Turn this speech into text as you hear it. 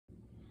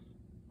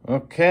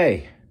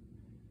Okay,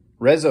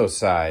 reso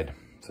side.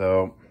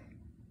 So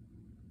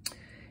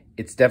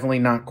it's definitely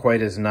not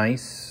quite as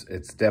nice.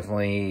 It's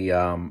definitely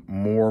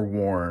more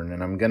worn,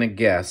 and I'm gonna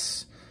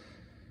guess,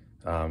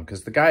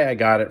 because the guy I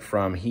got it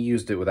from, he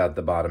used it without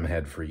the bottom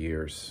head for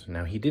years.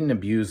 Now, he didn't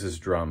abuse his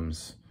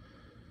drums.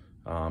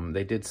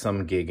 They did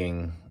some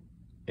gigging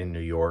in New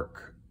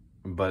York,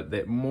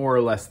 but more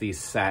or less these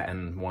sat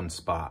in one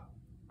spot.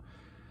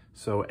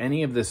 So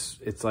any of this,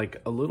 it's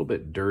like a little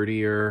bit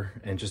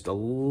dirtier and just a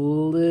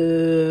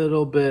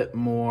little bit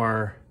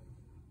more,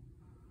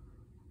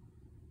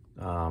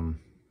 I don't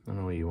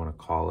know what you want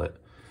to call it,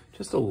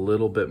 just a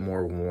little bit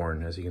more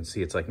worn. As you can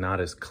see, it's like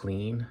not as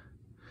clean.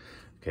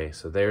 Okay,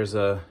 so there's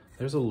a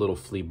little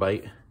flea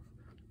bite.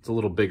 It's a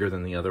little bigger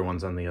than the other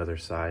ones on the other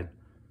side.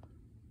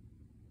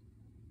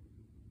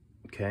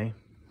 Okay,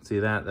 see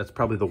that? That's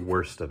probably the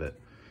worst of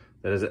it.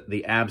 That is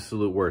the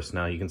absolute worst.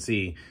 Now you can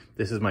see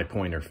this is my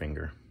pointer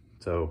finger.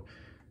 So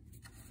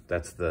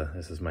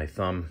this is my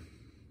thumb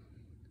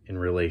in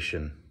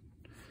relation.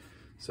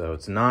 So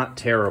it's not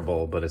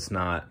terrible, but it's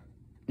not,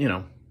 you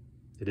know,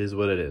 it is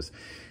what it is.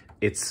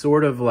 It's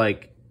sort of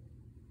like,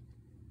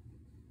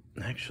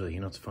 actually, you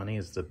know what's funny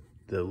is the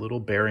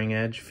little bearing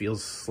edge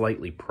feels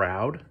slightly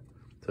proud.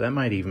 So that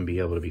might even be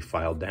able to be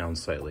filed down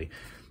slightly.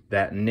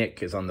 That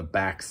nick is on the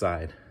back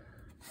side.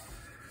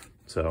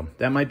 So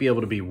that might be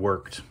able to be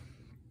worked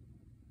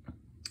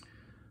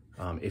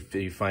if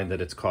you find that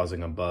it's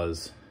causing a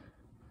buzz.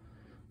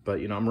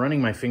 But, you know, I'm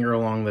running my finger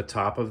along the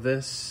top of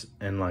this,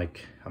 and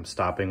like I'm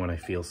stopping when I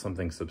feel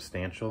something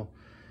substantial.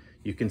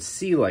 You can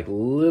see like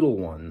little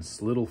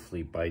ones, little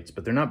flea bites,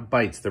 but they're not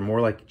bites. They're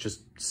more like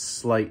just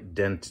slight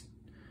dent.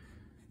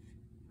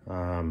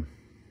 So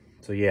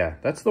yeah,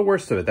 that's the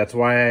worst of it. That's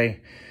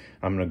why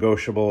I'm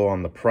negotiable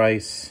on the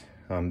price.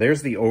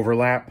 There's the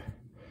overlap.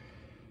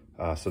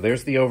 So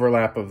there's the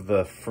overlap of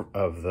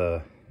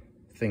the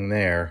thing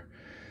there,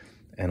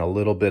 and a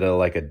little bit of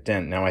like a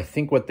dent. Now I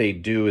think what they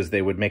do is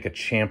they would make a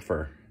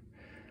chamfer.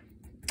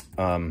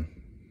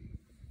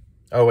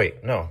 Oh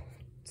wait, no,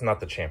 it's not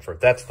the chamfer.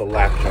 That's the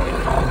lap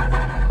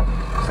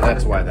joint. So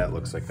that's why that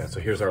looks like that.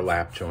 So here's our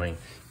lap joint,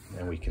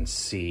 and we can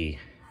see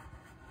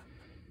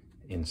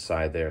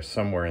inside there,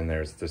 somewhere in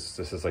there, this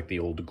is like the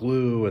old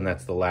glue, and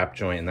that's the lap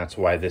joint, and that's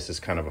why this is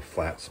kind of a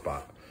flat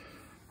spot,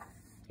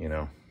 you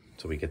know.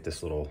 So we get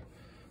this little,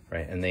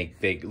 right, and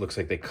they looks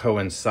like they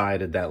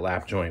coincided that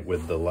lap joint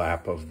with the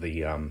lap of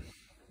the I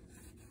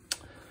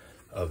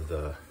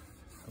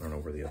don't know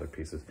where the other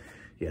piece is.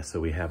 Yeah, so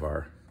we have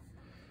our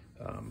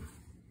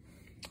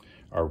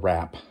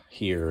wrap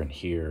here and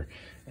here,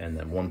 and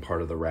then one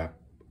part of the wrap,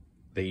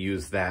 they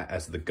use that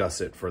as the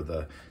gusset for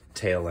the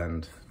tail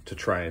end to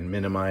try and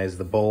minimize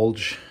the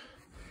bulge,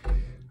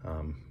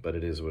 but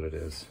it is what it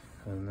is.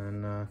 And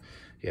then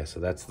yeah, so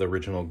that's the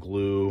original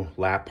glue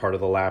lap, part of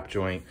the lap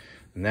joint,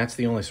 and that's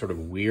the only sort of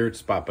weird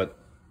spot, but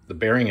the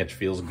bearing edge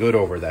feels good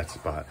over that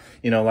spot.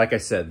 You know, like I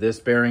said,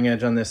 this bearing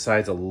edge on this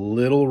side's a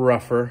little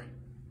rougher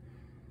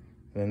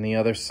than the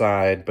other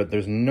side, but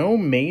there's no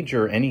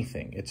major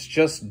anything. It's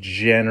just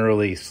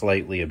generally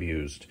slightly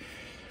abused.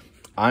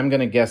 I'm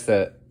gonna guess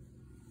that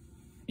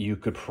you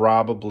could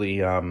probably,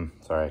 sorry,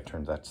 I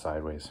turned that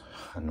sideways,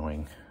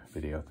 annoying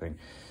video thing.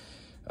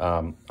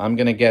 I'm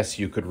gonna guess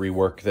you could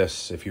rework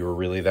this if you were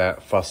really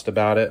that fussed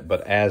about it,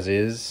 but as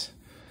is,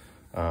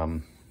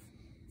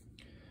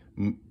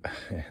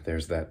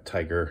 there's that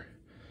tiger,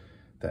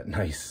 that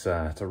nice,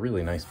 it's a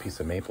really nice piece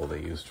of maple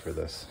they used for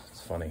this.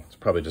 It's funny, it's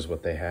probably just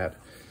what they had.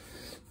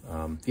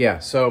 Yeah,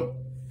 so,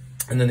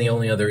 and then the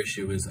only other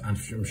issue is, I'm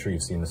sure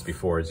you've seen this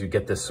before, is you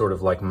get this sort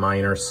of like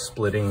minor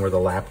splitting where the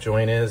lap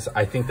joint is.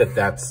 I think that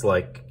that's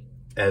like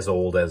as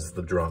old as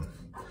the drum.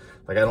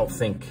 Like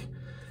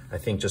I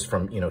think just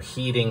from, you know,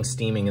 heating,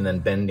 steaming, and then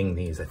bending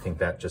these, I think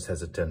that just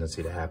has a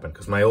tendency to happen.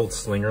 Because my old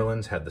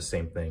Slingerlands had the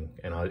same thing.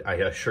 And I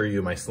assure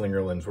you my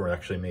Slingerlands were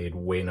actually made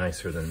way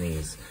nicer than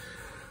these.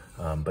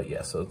 But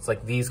yeah, so it's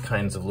like these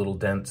kinds of little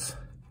dents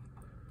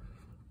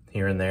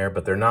here and there,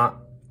 but they're not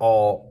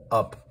all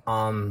up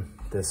on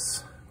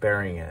this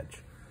bearing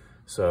edge.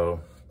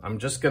 So I'm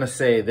just gonna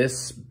say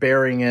this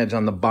bearing edge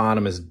on the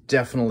bottom is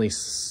definitely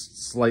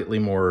slightly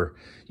more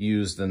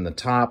used than the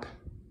top,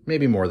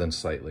 maybe more than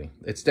slightly.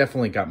 It's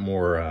definitely got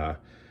more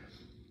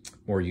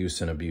more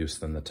use and abuse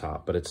than the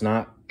top, but it's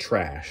not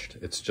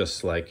trashed. It's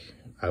just like,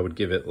 I would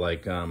give it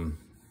like, you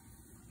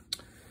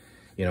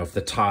know, if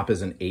the top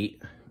is an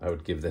 8, I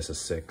would give this a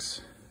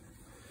 6.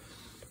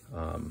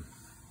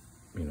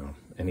 You know,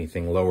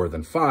 anything lower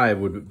than 5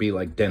 would be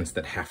like dents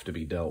that have to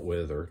be dealt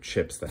with, or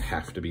chips that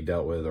have to be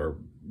dealt with, or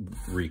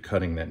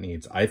recutting that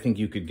needs. I think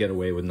you could get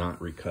away with not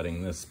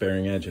recutting this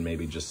bearing edge and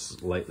maybe just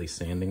slightly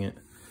sanding it.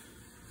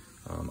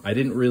 I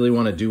didn't really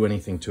want to do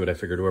anything to it. I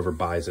figured whoever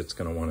buys it's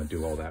going to want to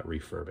do all that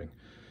refurbing.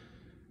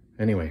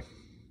 Anyway,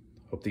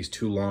 hope these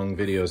 2 long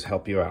videos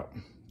help you out.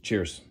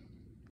 Cheers.